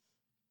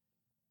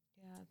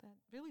 Yeah, that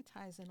really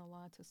ties in a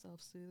lot to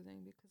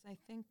self-soothing, because I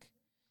think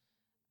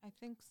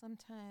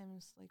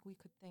sometimes like we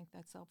could think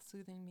that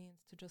self-soothing means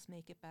to just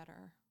make it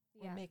better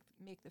or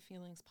make the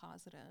feelings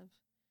positive.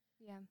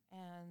 Yeah.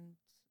 And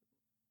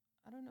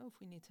I don't know if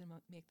we need to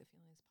make the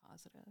feelings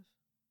positive.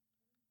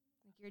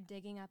 Like you're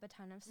digging up a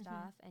ton of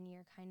stuff and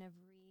you're kind of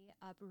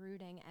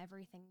uprooting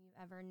everything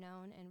you've ever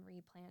known and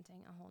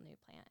replanting a whole new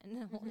plant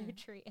and a whole new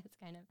tree. It's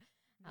kind of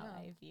how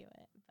I view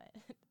it.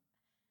 But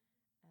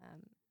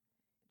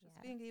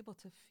just being able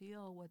to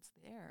feel what's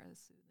there is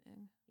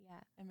soothing.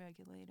 Yeah. And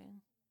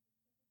regulating.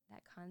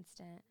 That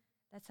constant.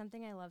 That's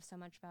something I love so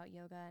much about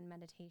yoga and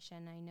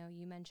meditation. I know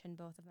you mentioned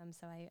both of them,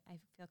 so I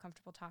feel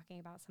comfortable talking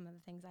about some of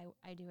the things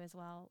I do as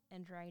well,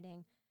 and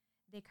writing.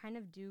 They kind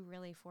of do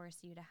really force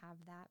you to have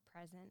that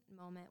present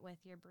moment with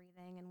your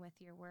breathing and with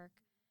your work.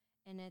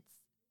 And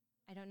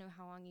I don't know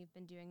how long you've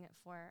been doing it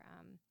for.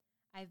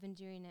 I've been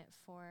doing it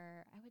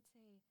for, I would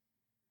say,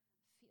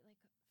 like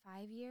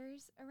 5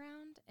 years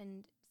around,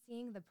 and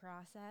seeing the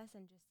process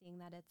and just seeing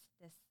that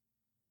this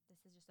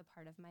is just a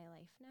part of my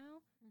life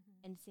now,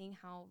 and seeing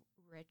how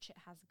rich it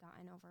has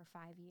gotten over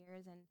 5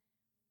 years, and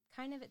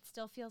kind of it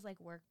still feels like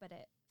work, but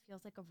it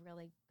feels like a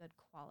really good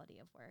quality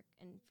of work,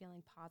 and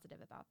feeling positive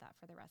about that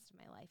for the rest of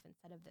my life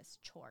instead of this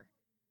chore.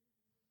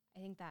 I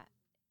think that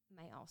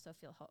might also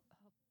feel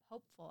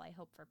hopeful. I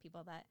hope for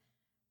people that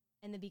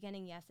in the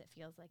beginning, yes, it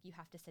feels like you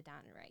have to sit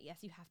down and write. Yes,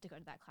 you have to go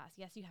to that class.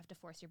 Yes, you have to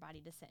force your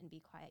body to sit and be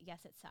quiet.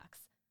 Yes, it sucks.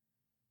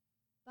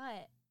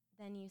 But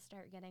then you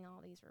start getting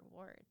all these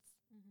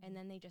rewards, and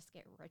then they just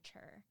get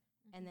richer,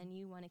 and then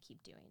you want to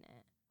keep doing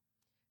it.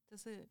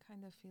 Does it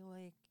kind of feel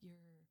like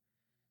you're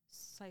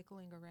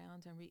cycling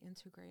around and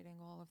reintegrating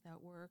all of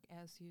that work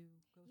as you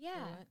go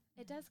through it?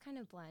 It does kind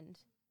of blend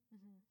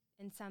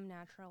in some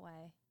natural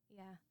way.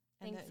 Yeah.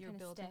 And that you're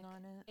building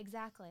on it?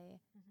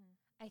 Exactly.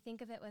 I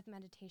think of it with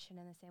meditation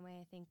in the same way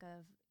I think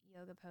of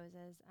yoga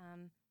poses.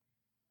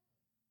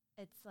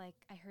 It's like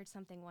I heard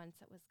something once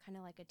that was kind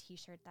of like a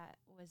T-shirt that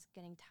was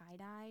getting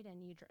tie-dyed,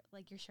 and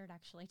like your shirt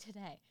actually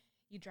today.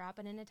 You drop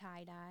it in a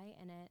tie-dye,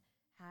 and it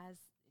has,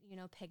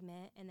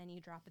 pigment, and then you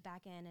drop it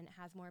back in, and it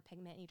has more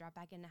pigment, and you drop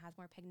back in, and it has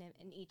more pigment,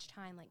 and each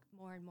time, like,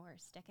 more and more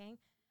sticking.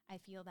 I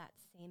feel that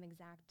same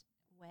exact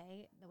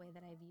way, the way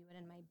that I view it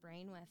in my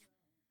brain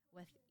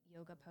with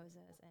yoga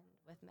poses and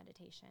with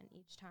meditation.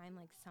 Each time,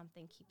 like,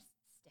 something keeps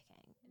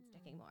sticking and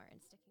sticking more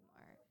and sticking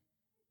more.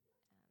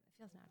 It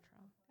feels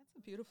natural. That's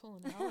a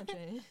beautiful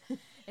analogy.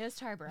 It was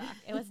Tara Brach.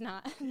 It was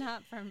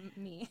not from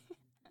me.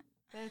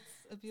 That's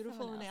a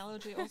beautiful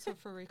analogy also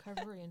for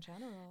recovery in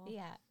general.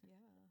 Yeah.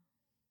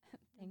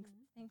 Yeah.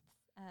 Thanks,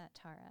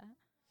 Tara.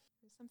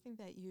 There's something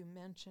that you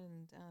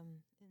mentioned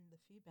in the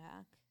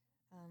feedback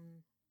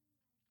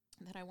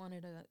that I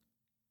wanted to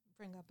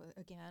bring up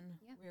again,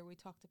 where we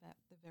talked about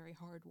the very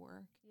hard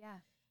work. Yeah.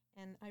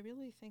 And I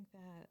really think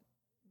that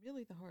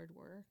really the hard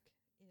work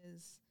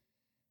is,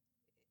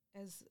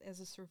 as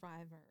a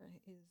survivor,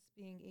 is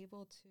being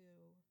able to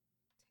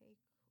take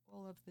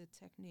all of the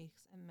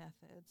techniques and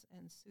methods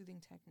and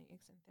soothing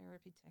techniques and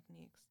therapy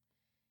techniques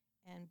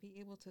and be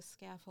able to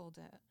scaffold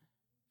it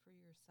for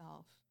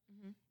yourself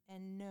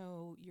and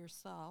know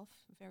yourself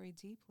very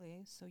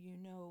deeply so you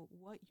know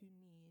what you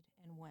need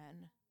and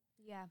when.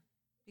 Yeah.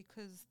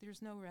 Because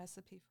there's no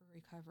recipe for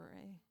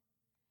recovery.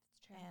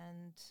 It's true.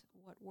 And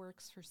what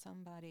works for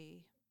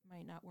somebody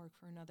might not work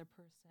for another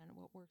person.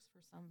 What works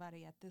for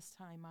somebody at this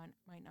time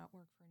might not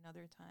work for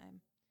another time.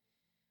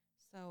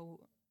 So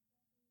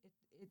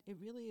it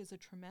really is a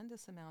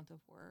tremendous amount of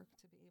work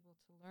to be able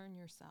to learn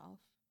yourself.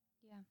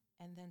 Yeah.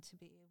 And then to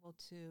be able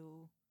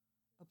to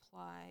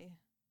apply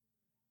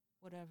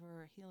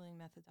whatever healing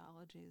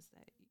methodologies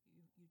that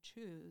you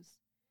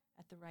choose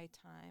at the right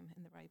time,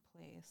 in the right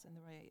place, in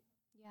the right...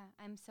 Yeah,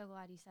 I'm so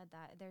glad you said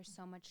that. There's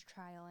so much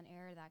trial and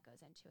error that goes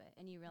into it,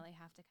 and you really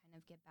have to kind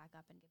of get back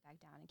up and get back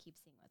down and keep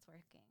seeing what's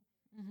working.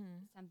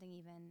 Something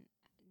even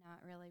not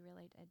really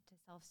related to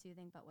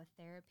self-soothing, but with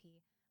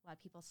therapy, a lot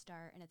of people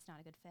start and it's not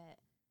a good fit.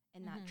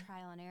 And that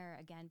trial and error,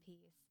 again,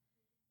 piece,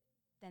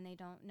 then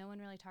no one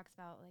really talks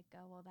about, like,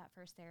 oh, well, that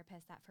first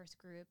therapist, that first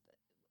group,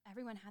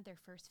 everyone had their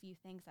first few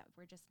things that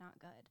were just not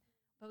good.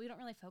 But we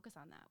don't really focus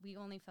on that. We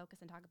only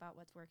focus and talk about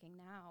what's working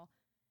now.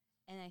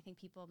 And I think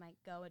people might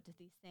go into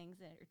these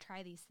things or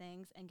try these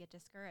things and get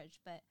discouraged.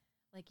 But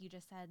like you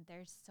just said,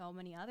 there's so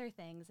many other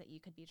things that you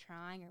could be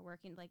trying or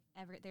working. Like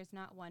there's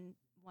not one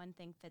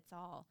thing fits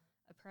all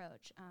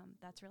approach.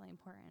 That's really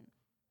important.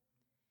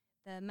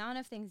 The amount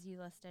of things you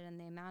listed and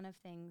the amount of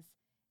things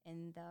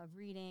in the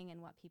reading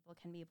and what people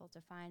can be able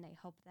to find, I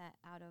hope that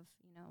out of,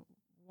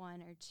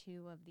 one or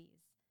two of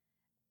these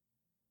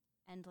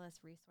endless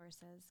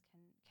resources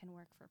can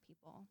work for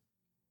people.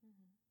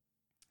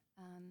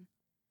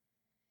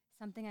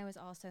 Something I was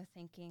also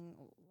thinking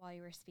while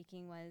you were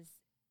speaking was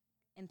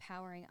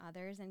empowering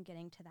others and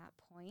getting to that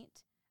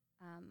point,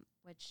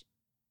 which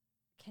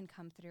can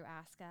come through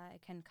ASCA.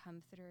 It can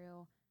come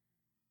through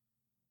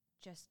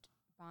just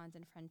bonds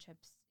and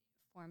friendships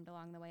formed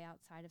along the way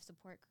outside of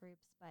support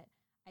groups. But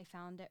I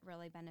found it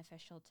really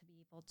beneficial to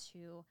be able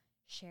to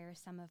share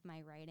some of my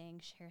writing,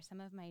 share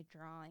some of my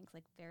drawings,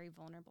 like very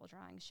vulnerable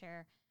drawings,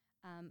 share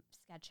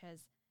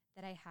sketches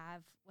that I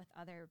have with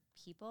other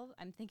people.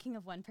 I'm thinking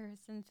of one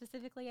person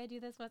specifically I do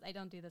this with. I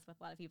don't do this with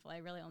a lot of people. I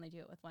really only do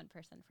it with one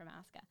person from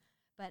ASCA.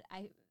 But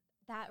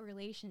that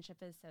relationship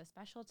is so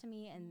special to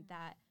me, and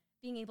that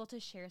being able to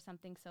share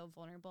something so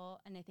vulnerable,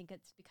 and I think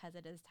it's because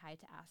it is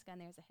tied to ASCA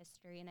and there's a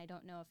history, and I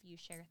don't know if you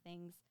share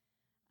things.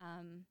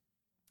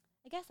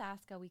 I guess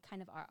ASCA, we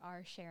kind of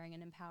are sharing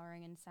and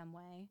empowering in some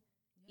way,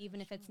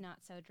 even if it's not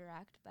so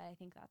direct, but I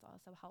think that's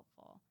also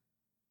helpful.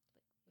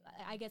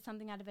 I get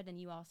something out of it,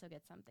 and you also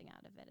get something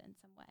out of it in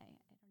some way.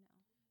 I don't know.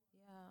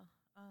 Yeah,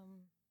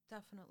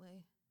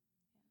 definitely.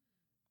 Yeah.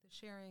 The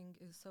sharing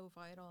is so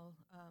vital.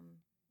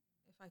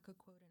 If I could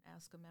quote an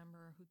ASCA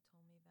member who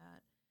told me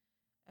that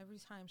every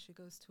time she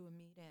goes to a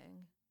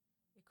meeting,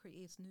 it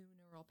creates new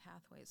neural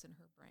pathways in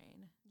her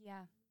brain.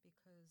 Yeah.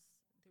 Because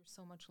there's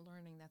so much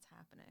learning that's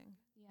happening.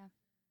 Yeah.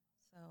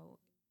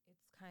 So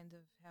it's kind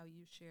of how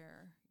you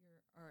share your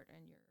art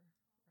and your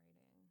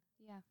writing.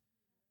 Yeah.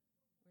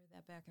 Where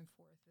that back and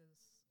forth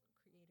is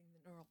creating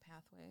the neural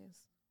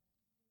pathways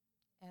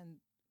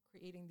and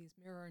creating these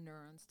mirror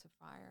neurons to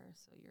fire.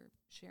 So you're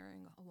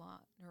sharing a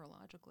lot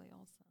neurologically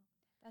also.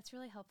 That's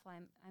really helpful.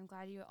 I'm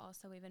glad you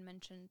also even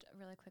mentioned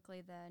really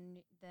quickly the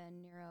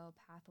neuro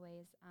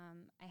pathways.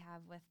 I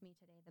have with me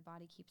today The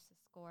Body Keeps the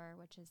Score,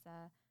 which is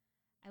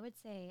I would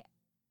say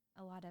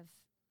a lot of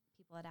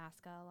people at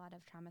ASCA, a lot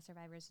of trauma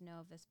survivors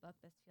know of this book.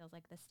 This feels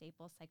like the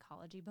staple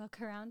psychology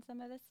book around some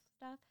of this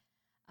stuff.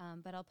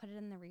 But I'll put it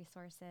in the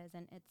resources,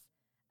 and it's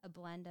a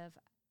blend of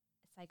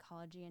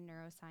psychology and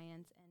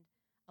neuroscience, and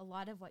a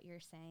lot of what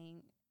you're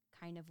saying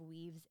kind of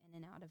weaves in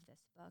and out of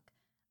this book.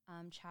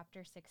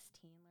 Chapter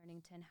 16,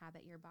 Learning to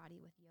Inhabit Your Body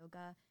with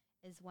Yoga,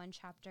 is one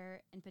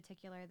chapter in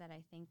particular that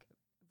I think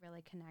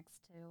really connects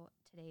to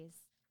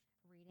today's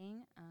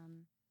reading.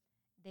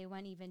 They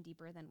went even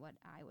deeper than what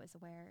I was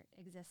aware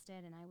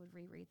existed, and I would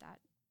reread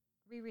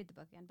the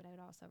book again, but I would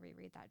also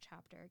reread that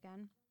chapter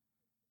again.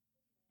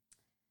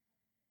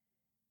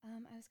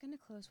 I was going to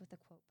close with a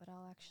quote, but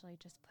I'll actually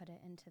just put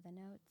it into the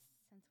notes.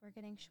 since we're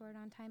getting short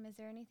on time, is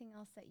there anything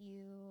else that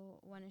you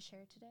want to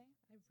share today?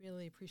 I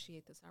really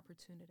appreciate this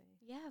opportunity.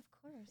 Yeah, of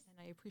course.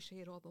 And I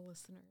appreciate all the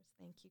listeners.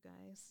 Thank you,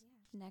 guys.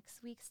 Yeah.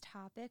 Next week's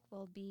topic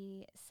will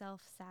be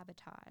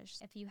self-sabotage.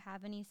 If you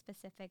have any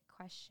specific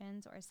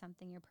questions or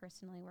something you're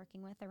personally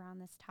working with around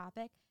this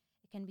topic,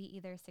 it can be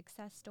either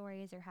success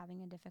stories or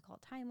having a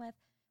difficult time with,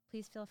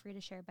 please feel free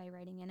to share by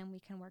writing in, and we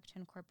can work to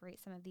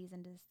incorporate some of these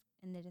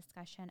in the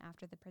discussion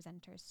after the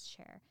presenters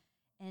share.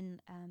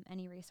 And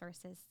any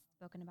resources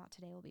spoken about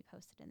today will be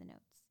posted in the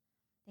notes.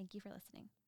 Thank you for listening.